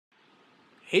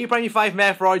Hey Primary 5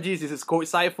 Math Prodigies, this is Coach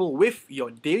Saiful with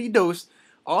your daily dose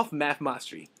of math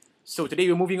mastery. So today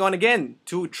we're moving on again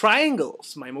to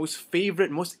triangles, my most favorite,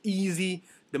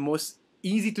 the most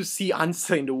easy to see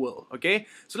answer in the world, okay?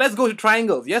 So let's go to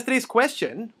triangles. Yesterday's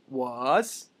question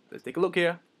was, let's take a look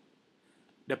here.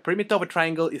 The perimeter of a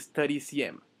triangle is 30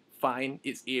 cm. Find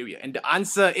its area. And the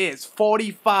answer is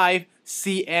 45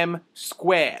 cm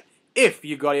squared. If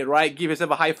you got it right, give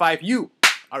yourself a high five. You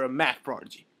are a math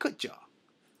prodigy. Good job.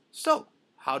 So,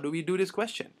 how do we do this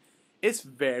question? It's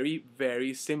very,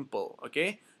 very simple,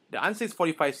 okay? The answer is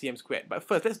 45 cm squared. But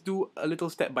first, let's do a little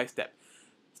step by step.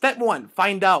 Step 1,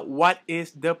 find out what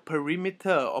is the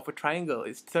perimeter of a triangle.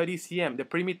 It's 30 cm. The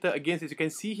perimeter, again, as you can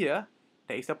see here,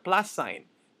 there is a plus sign.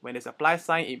 When there's a plus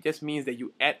sign, it just means that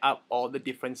you add up all the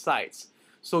different sides.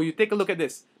 So you take a look at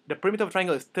this. The perimeter of a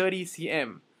triangle is 30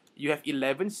 cm. You have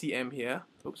 11 cm here.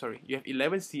 Oops, sorry. You have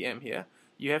 11 cm here.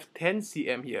 You have 10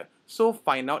 cm here. So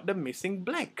find out the missing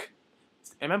blank.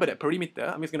 Remember that perimeter,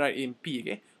 I'm just going to write it in P,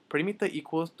 okay? Perimeter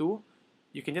equals to,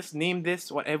 you can just name this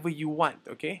whatever you want,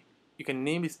 okay? You can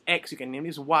name this X, you can name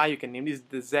this Y, you can name this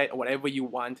the Z, or whatever you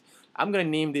want. I'm going to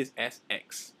name this as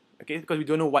X, okay? Because we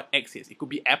don't know what X is. It could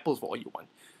be apples for all you want.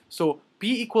 So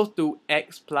P equals to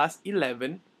X plus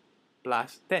 11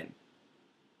 plus 10,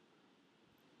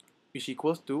 which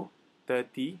equals to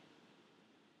 30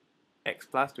 X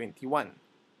plus 21.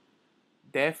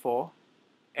 Therefore,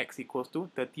 X equals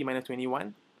to 30 minus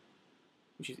 21,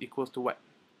 which is equals to what?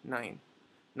 9.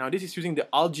 Now, this is using the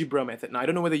algebra method. Now, I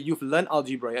don't know whether you've learned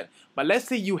algebra yet, but let's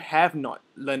say you have not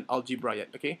learned algebra yet,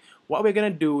 okay? What we're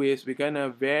going to do is we're going to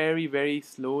very, very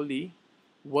slowly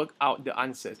work out the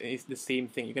answers, and it's the same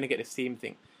thing. You're going to get the same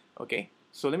thing, okay?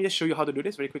 So let me just show you how to do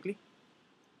this very quickly.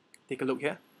 Take a look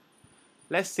here.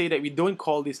 Let's say that we don't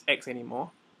call this X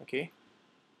anymore, okay?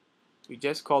 We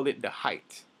just call it the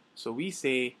height. So we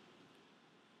say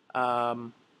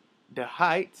the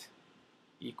height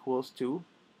equals to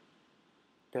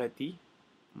 30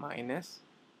 minus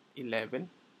 11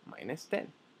 minus 10,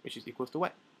 which is equals to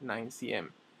what? 9 cm.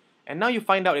 And now you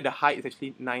find out that the height is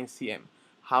actually 9 cm.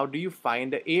 How do you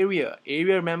find the area?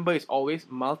 Area, remember, is always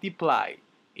multiply.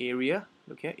 Area,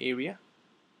 look here, area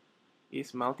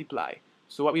is multiply.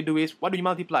 So what we do is, what do you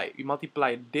multiply? We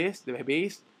multiply this, the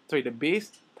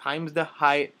base times the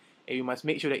height, and you must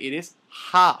make sure that it is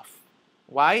half.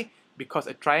 Why? Because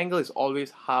a triangle is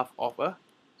always half of a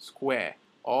square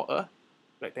or a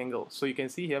rectangle. So you can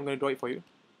see here, I'm going to draw it for you.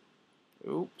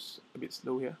 Oops, a bit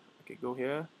slow here. Okay, go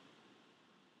here.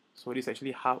 So this is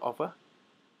actually half of a,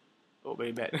 oh,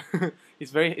 very bad.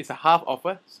 It's a half of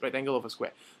a rectangle of a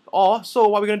square. Or, so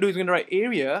what we're going to do is we're going to write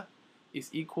area is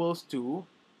equals to,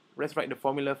 let's write the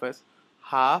formula first,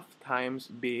 half times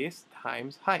base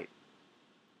times height.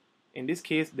 In this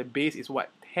case, the base is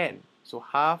what? 10. So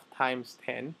half times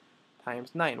 10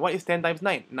 times 9. What is 10 times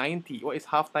 9? 90. What is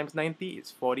half times 90? It's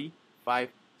 45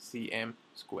 cm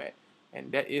squared.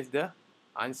 And that is the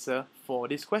answer for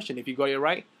this question. If you got it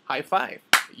right, high five.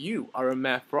 You are a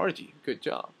math prodigy. Good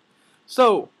job.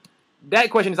 So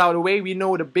that question is out of the way. We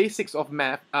know the basics of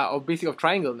math, or basic of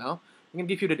triangle now. I'm going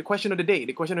to give you the question of the day.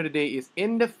 The question of the day is,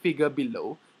 in the figure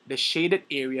below, the shaded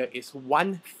area is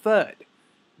 1/3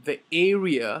 the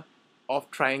area of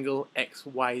triangle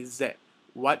XYZ.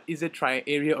 What is the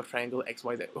area of triangle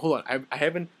XYZ? Hold on, I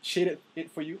haven't shaded it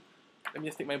for you. Let me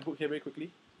just take my book here very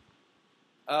quickly.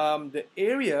 The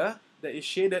area that is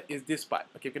shaded is this part.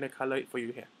 Okay, I'm going to color it for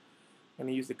you here. I'm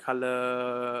going to use the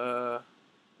color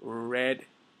red.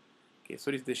 Okay,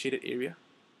 so this is the shaded area.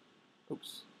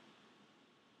 Oops.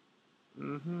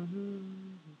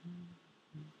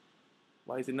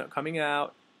 Why is it not coming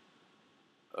out?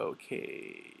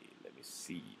 Okay, let me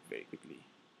see very quickly.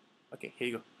 Okay, here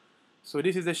you go. So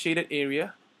this is the shaded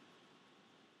area.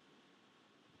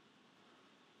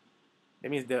 That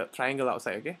means the triangle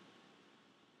outside, okay?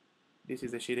 This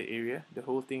is the shaded area. The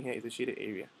whole thing here is the shaded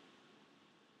area.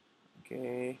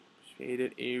 Okay,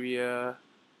 shaded area.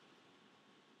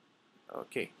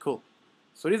 Okay, cool.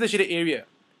 So this is the shaded area.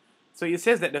 So it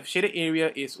says that the shaded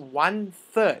area is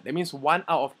 1/3. That means 1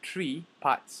 out of 3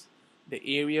 parts. The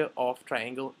area of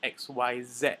triangle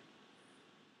XYZ.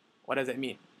 What does that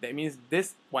mean? That means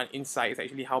this one inside is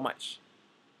actually how much?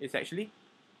 It's actually,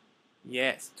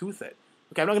 yes, 2/3.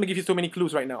 Okay, I'm not going to give you so many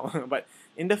clues right now. But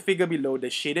in the figure below, the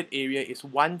shaded area is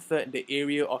 1/3 the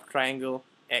area of triangle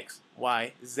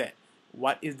XYZ.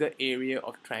 What is the area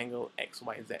of triangle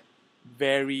XYZ?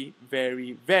 Very,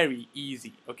 very, very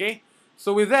easy, okay?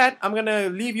 So with that, I'm going to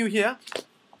leave you here.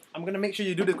 I'm going to make sure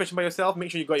you do this question by yourself. Make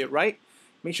sure you got it right.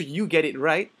 Make sure you get it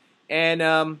right. And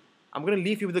I'm going to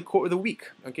leave you with the quote of the week.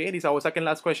 Okay, this is our second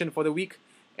last question for the week.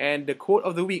 And the quote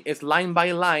of the week is line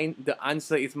by line, the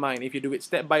answer is mine. If you do it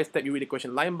step by step, you read the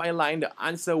question line by line, the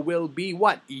answer will be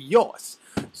what? Yours.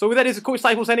 So with that, this is Coach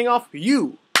Saiful signing off.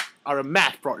 You are a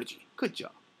math prodigy. Good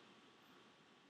job.